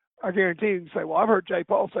say, I guarantee you can say, well, I've heard Jay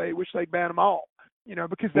Paul say he wish they'd ban them all, you know,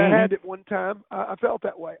 because that had at one time, I felt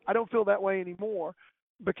that way. I don't feel that way anymore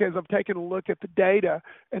because I've taken a look at the data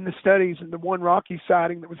and the studies, and the one Rocky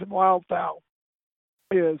sighting that was in wildfowl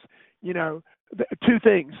is, you know, two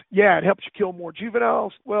things. Yeah, it helps you kill more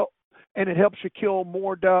juveniles. Well, and it helps you kill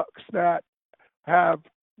more ducks that have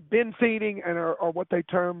been feeding and are what they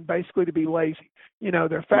term basically to be lazy. You know,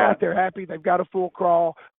 they're fat, right. They're happy, they've got a full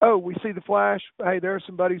crawl. Oh, we see the flash. Hey, there are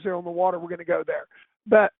some buddies there on the water. We're going to go there.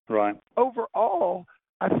 But right. Overall,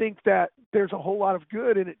 I think that there's a whole lot of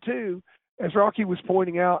good in it too. As Rocky was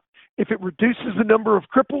pointing out, if it reduces the number of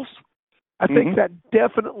cripples, I think that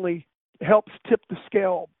definitely helps tip the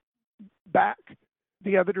scale back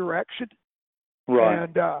the other direction. Right.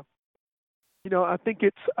 And you know, I think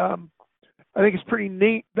it's pretty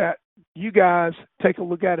neat that you guys take a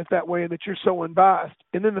look at it that way and that you're so unbiased.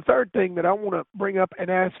 And then the third thing that I want to bring up and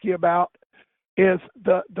ask you about is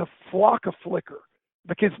the Flocka Flicker,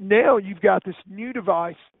 because now you've got this new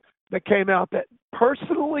device that came out that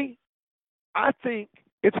personally I think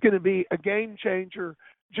it's going to be a game changer,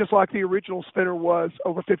 just like the original spinner was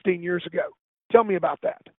over 15 years ago. Tell me about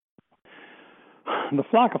that. The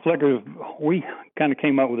Flocka Flickers, we kind of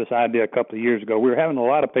came up with this idea a couple of years ago. We were having a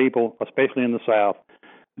lot of people, especially in the South,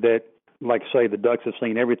 that, like I say, the ducks have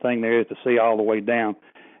seen everything there is to see all the way down.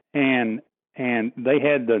 And they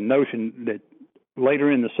had the notion that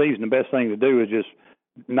later in the season, the best thing to do is just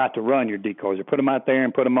not to run your decoys, or put them out there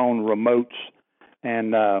and put them on remotes,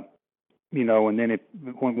 and you know, and then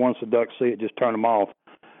once the ducks see it, just turn them off.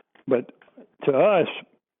 But to us,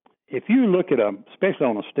 if you look at especially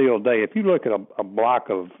on a still day, if you look at a block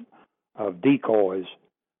of decoys,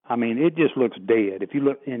 I mean, it just looks dead. If you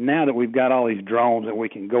look, and now that we've got all these drones that we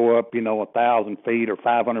can go up, you know, 1,000 feet or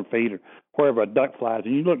 500 feet or wherever a duck flies,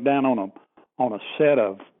 and you look down on a set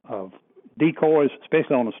of decoys,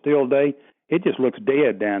 especially on a still day, it just looks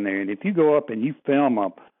dead down there. And if you go up and you film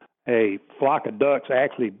a flock of ducks,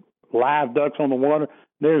 actually live ducks on the water,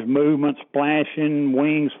 there's movement, splashing,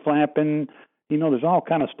 wings flapping. You know, there's all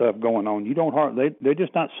kind of stuff going on. They're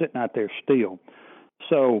just not sitting out there still.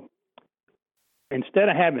 So instead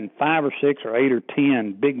of having 5 or 6 or 8 or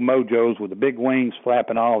 10 big mojos with the big wings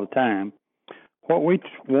flapping all the time, what we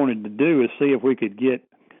wanted to do is see if we could get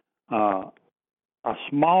a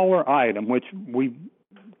smaller item, which we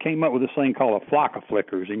came up with this thing called a Flocka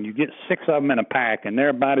Flickers, and you get 6 of them in a pack, and they're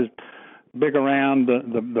about as big around,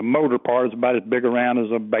 the motor part is about as big around as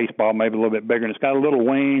a baseball, maybe a little bit bigger, and it's got a little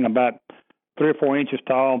wing about 3 or 4 inches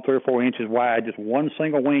tall and 3 or 4 inches wide, just one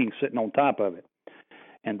single wing sitting on top of it.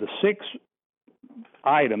 And the 6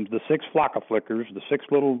 items, the 6 Flocka Flickers, the 6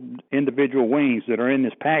 little individual wings that are in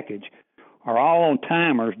this package are all on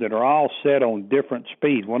timers that are all set on different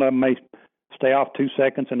speeds. One of them may stay off 2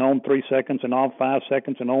 seconds and on 3 seconds and off 5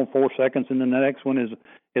 seconds and on 4 seconds, and then the next one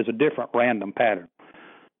is a different random pattern.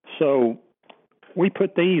 So we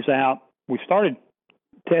put these out. We started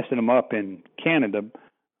testing them up in Canada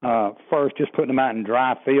first, just putting them out in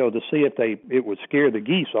dry field to see if it would scare the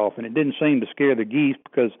geese off, and it didn't seem to scare the geese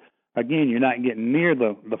because, again, you're not getting near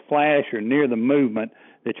the flash or near the movement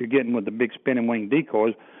that you're getting with the big spinning wing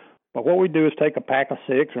decoys. But what we do is take a pack of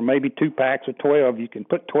 6 or maybe 2 packs of 12. You can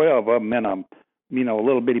put 12 of them in a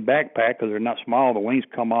little bitty backpack because they're not small. The wings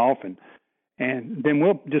come off, and then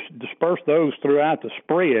we'll just disperse those throughout the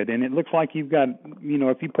spread. And it looks like you've got,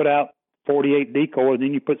 if you put out 48 decoys,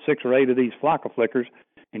 then you put 6 or 8 of these Flocka Flickers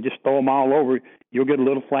and just throw them all over, you'll get a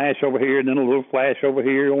little flash over here, and then a little flash over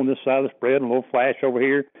here on this side of the spread, and a little flash over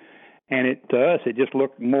here. And to us, it just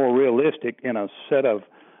looked more realistic in a set of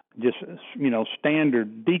just,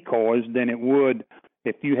 standard decoys than it would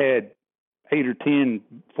if you had 8 or 10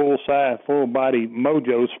 full-size, full-body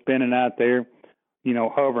mojos spinning out there,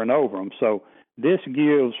 hovering over them. So this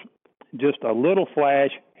gives just a little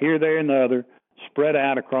flash here, there, and the other, spread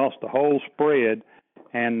out across the whole spread.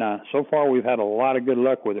 And so far, we've had a lot of good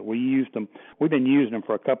luck with it. We've been using them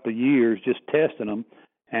for a couple of years, just testing them,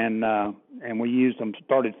 and we used them,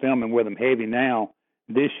 started filming with them heavy now.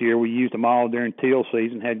 This year, we used them all during teal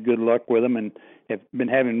season, had good luck with them, and have been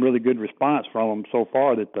having really good response from them so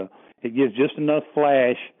far that it gives just enough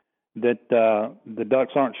flash that the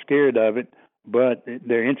ducks aren't scared of it, but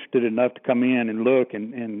they're interested enough to come in and look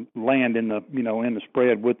and land in the in the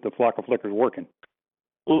spread with the Flocka Flickers working.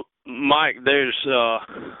 Well, Mike, there's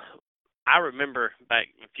I remember back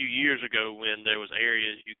a few years ago when there was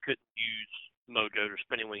areas you couldn't use Mojo or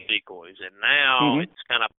spinning wing decoys, and now it's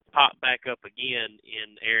kind of popped back up again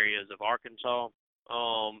in areas of Arkansas.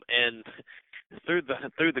 And through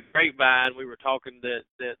the grapevine, we were talking that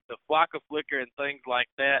the Flocka flicker and things like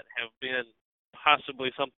that have been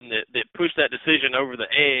possibly something that pushed that decision over the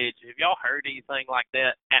edge. Have y'all heard anything like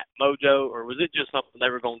that at Mojo, or was it just something they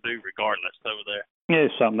were going to do regardless over there? Yeah,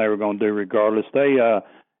 it's something they were going to do regardless. They,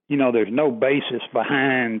 there's no basis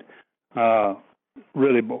behind,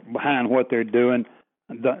 really behind what they're doing.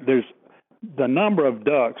 There's the number of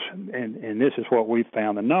ducks, and this is what we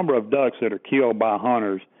found, the number of ducks that are killed by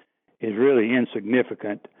hunters is really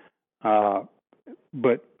insignificant.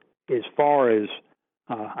 But as far as,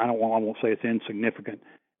 I won't say it's insignificant.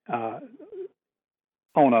 On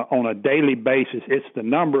a daily basis, it's the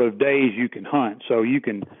number of days you can hunt. So you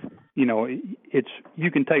can, you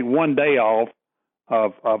can take one day off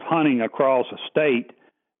of hunting across a state,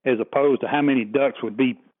 as opposed to how many ducks would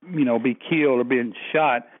be killed or being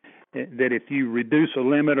shot. That if you reduce a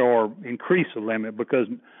limit or increase a limit, because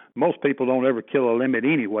most people don't ever kill a limit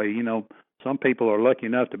anyway. Some people are lucky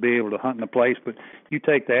enough to be able to hunt in a place, but you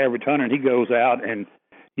take the average hunter and he goes out and,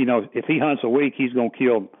 if he hunts a week, he's going to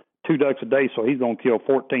kill 2 ducks a day, so he's going to kill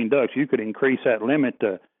 14 ducks. You could increase that limit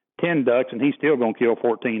to 10 ducks, and he's still going to kill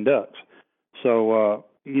 14 ducks. So,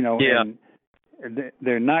 and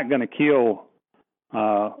they're not going to kill.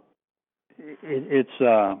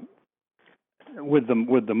 With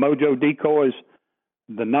the Mojo decoys,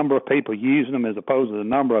 the number of people using them as opposed to the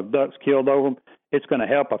number of ducks killed over them, it's going to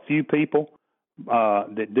help a few people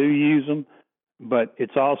that do use them, but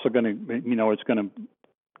it's also going to, it's going to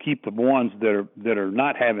keep the ones that are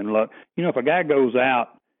not having luck. If a guy goes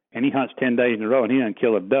out and he hunts 10 days in a row and he doesn't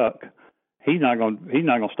kill a duck, he's not going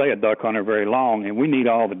to stay a duck hunter very long. And we need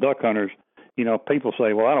all the duck hunters. People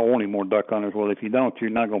say, well, I don't want any more duck hunters. Well, if you don't, you're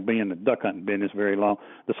not going to be in the duck hunting business very long.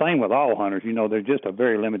 The same with all hunters. There's just a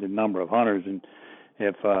very limited number of hunters, and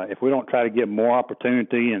if we don't try to get more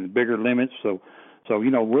opportunity and bigger limits, so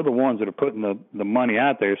we're the ones that are putting the money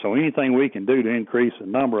out there. So anything we can do to increase the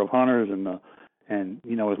number of hunters and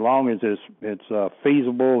as long as it's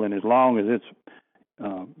feasible and as long as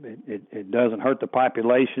it doesn't hurt the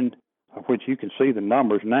population, of which you can see the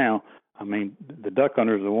numbers now. I mean, the duck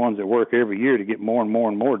hunters are the ones that work every year to get more and more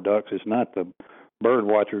and more ducks. It's not the bird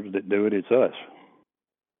watchers that do it, it's us.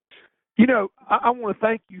 I want to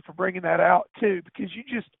thank you for bringing that out, too, because you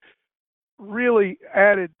just really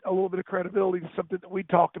added a little bit of credibility to something that we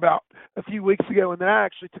talked about a few weeks ago, and that I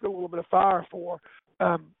actually took a little bit of fire for.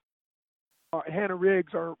 Hannah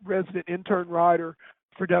Riggs, our resident intern writer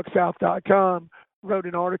for DuckSouth.com, wrote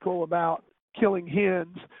an article about killing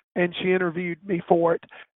hens, and she interviewed me for it.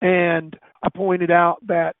 And I pointed out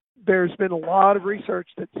that there's been a lot of research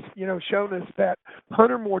that's, shown us that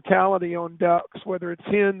hunter mortality on ducks, whether it's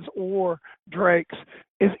hens or drakes,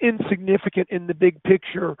 is insignificant in the big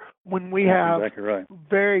picture when we have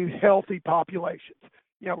very healthy populations.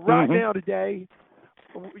 Right now today,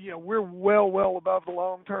 we're well above the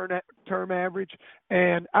long-term average,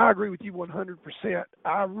 and I agree with you 100%.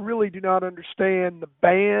 I really do not understand the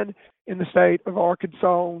ban in the state of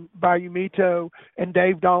Arkansas by Umito and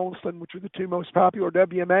Dave Donaldson, which are the 2 most popular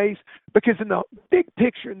WMAs, because in the big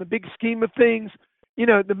picture, in the big scheme of things,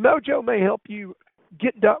 the Mojo may help you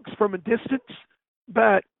get ducks from a distance,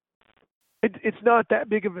 but it's not that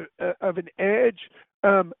big of an edge.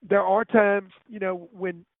 There are times,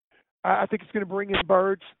 when I think it's going to bring in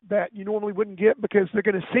birds that you normally wouldn't get because they're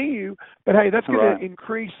going to see you. But, hey, that's going to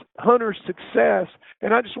increase hunter success.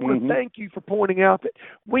 And I just want to thank you for pointing out that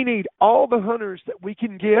we need all the hunters that we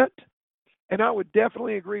can get. And I would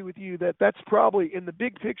definitely agree with you that that's probably, in the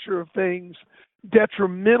big picture of things,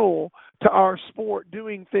 detrimental to our sport,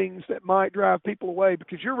 doing things that might drive people away.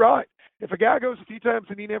 Because you're right. If a guy goes a few times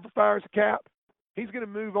and he never fires a cap, he's going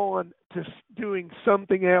to move on to doing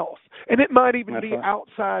something else. And it might even be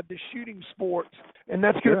outside the shooting sports, and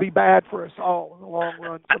that's going to be bad for us all in the long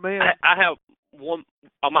run. So, man, I have one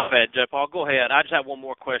 – oh, my bad, Jeff. I'll go ahead. I just have one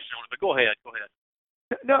more question on it, but go ahead.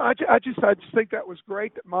 No, I just think that was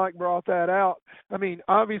great that Mike brought that out. I mean,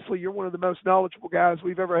 obviously you're one of the most knowledgeable guys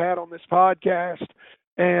we've ever had on this podcast,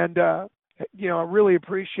 and I really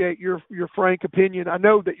appreciate your frank opinion. I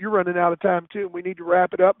know that you're running out of time too, and we need to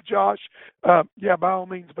wrap it up, Josh. Yeah, by all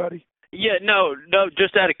means, buddy. Yeah, no.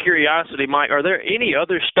 Just out of curiosity, Mike, are there any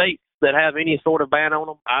other states that have any sort of ban on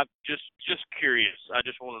them? I'm just curious. I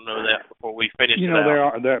just want to know that before we finish. There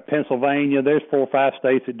are Pennsylvania. There's 4 or 5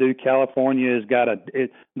 states that do. California has got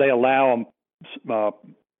they allow them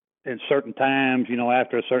in certain times.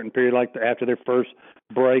 After a certain period, like after their first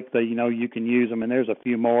break, you can use them. And there's a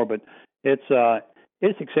few more, but it's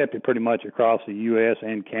it's accepted pretty much across the U.S.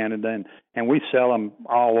 and Canada, and we sell them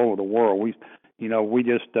all over the world. We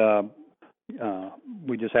just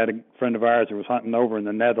had a friend of ours that was hunting over in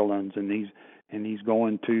the Netherlands, and he's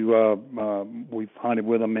going to. We've hunted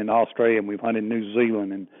with them in Australia, and we've hunted in New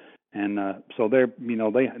Zealand, and so they're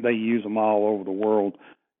they use them all over the world,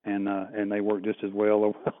 and they work just as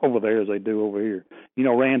well over there as they do over here.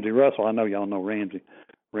 Ramsey Russell, I know y'all know Ramsey.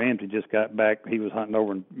 Ramsey just got back. He was hunting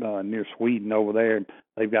over near Sweden over there.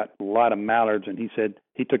 They've got a lot of mallards, and he said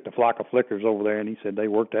he took the flock of flickers over there, and he said they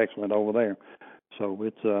worked excellent over there. So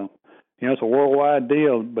it's it's a worldwide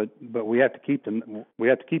deal, but we have to keep them. We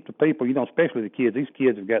have to keep the people, especially the kids. These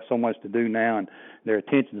kids have got so much to do now, and their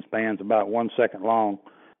attention span's about 1 second long.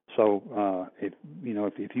 So if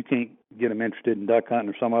you can't get them interested in duck hunting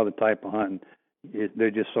or some other type of hunting, they're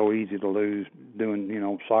just so easy to lose doing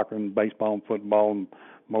soccer and baseball and football and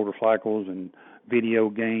motorcycles and video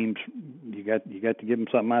games. You got to give them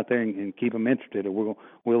something out there and keep them interested, or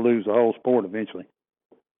we'll lose the whole sport eventually.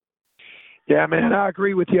 Yeah, man, I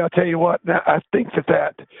agree with you. I'll tell you what, I think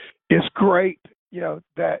that is great,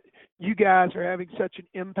 that you guys are having such an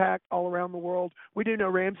impact all around the world. We do know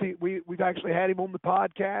Ramsey. We've actually had him on the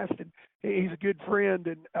podcast, and he's a good friend,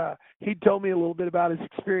 and he told me a little bit about his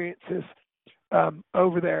experiences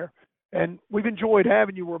over there. And we've enjoyed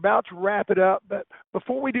having you. We're about to wrap it up, but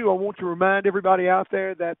before we do, I want to remind everybody out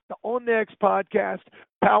there that the On the X podcast,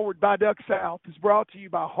 powered by Duck South, is brought to you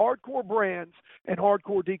by Hardcore Brands and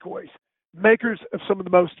Hardcore Decoys, makers of some of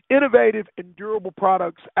the most innovative and durable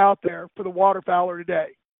products out there for the waterfowler today.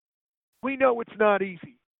 We know it's not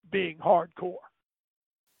easy being hardcore.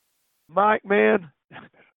 Mike, man,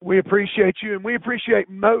 we appreciate you, and we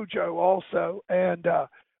appreciate Mojo also, and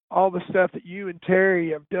all the stuff that you and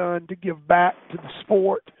Terry have done to give back to the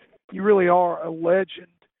sport. You really are a legend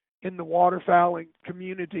in the waterfowling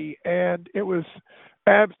community, and it was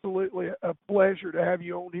absolutely a pleasure to have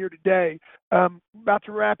you on here today. About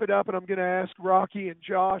to wrap it up, and I'm going to ask Rocky and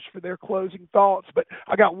Josh for their closing thoughts, but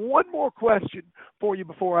I got one more question for you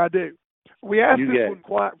before I do. We ask this one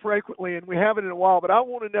quite frequently, and we haven't in a while, but I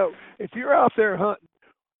want to know, if you're out there hunting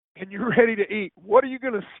and you're ready to eat, what are you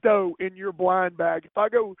going to stow in your blind bag? If I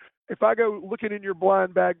go looking in your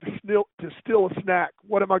blind bag to steal a snack,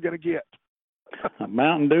 what am I going to get? A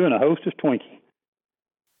Mountain Dew and a Hostess Twinkie.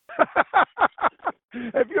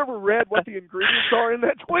 Have you ever read what the ingredients are in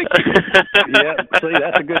that Twinkie? Yeah, see,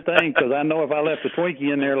 that's a good thing, because I know if I left the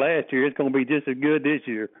Twinkie in there last year, it's going to be just as good this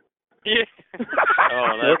year. Yeah.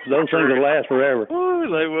 Those things will last forever. Ooh,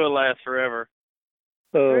 they will last forever.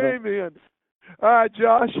 Amen. All right,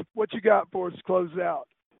 Josh, what you got for us to close out?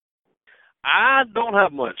 I don't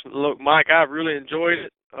have much. Look, Mike, I really enjoyed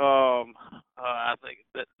it. I think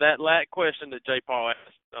that question that J. Paul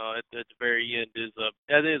asked at the very end is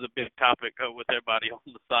a big topic with everybody on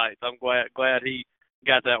the site. So I'm glad he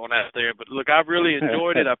got that one out there. But look, I've really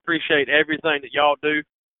enjoyed it. I appreciate everything that y'all do,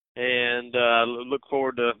 and look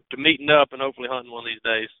forward to meeting up and hopefully hunting one of these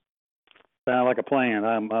days. Sound like a plan.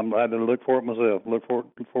 I'm glad to look for it myself. Look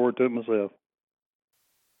forward to it myself.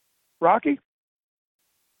 Rocky?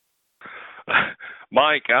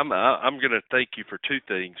 Mike, I'm going to thank you for two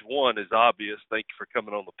things. One is obvious. Thank you for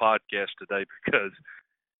coming on the podcast today, because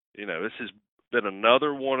this has been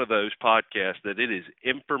another one of those podcasts that it is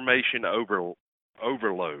information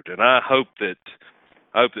overload, and I hope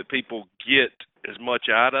that people get as much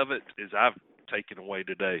out of it as I've taken away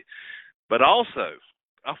today. But also,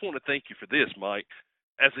 I want to thank you for this, Mike.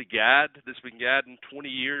 As a guide that's been guiding 20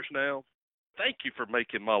 years now, thank you for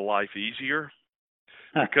making my life easier,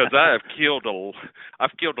 because I've killed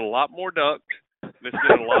a lot more ducks, and it's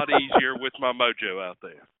been a lot easier with my Mojo out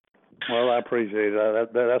there. Well, I appreciate it.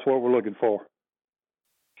 That's what we're looking for.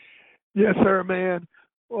 Yes, sir, man.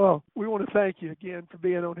 Well, we want to thank you again for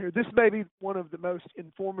being on here. This may be one of the most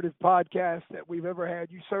informative podcasts that we've ever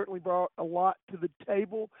had. You certainly brought a lot to the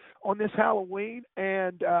table on this Halloween,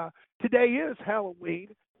 and today is Halloween,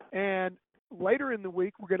 and later in the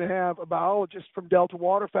week, we're going to have a biologist from Delta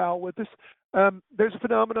Waterfowl with us. There's a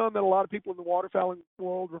phenomenon that a lot of people in the waterfowling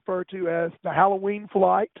world refer to as the Halloween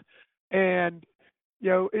flight. And,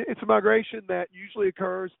 it's a migration that usually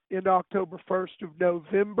occurs in October 1st of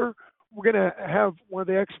November. We're going to have one of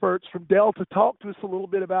the experts from Delta talk to us a little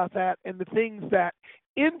bit about that and the things that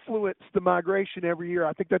influence the migration every year.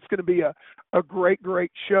 I think that's going to be a great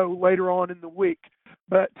show later on in the week.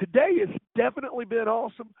 But today has definitely been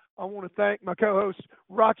awesome. I want to thank my co-hosts,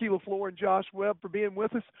 Rocky LaFleur and Josh Webb, for being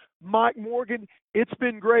with us. Mike Morgan, it's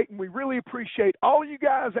been great, and we really appreciate all you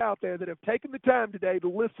guys out there that have taken the time today to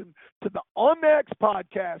listen to the On the X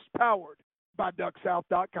podcast, powered by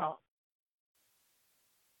DuckSouth.com.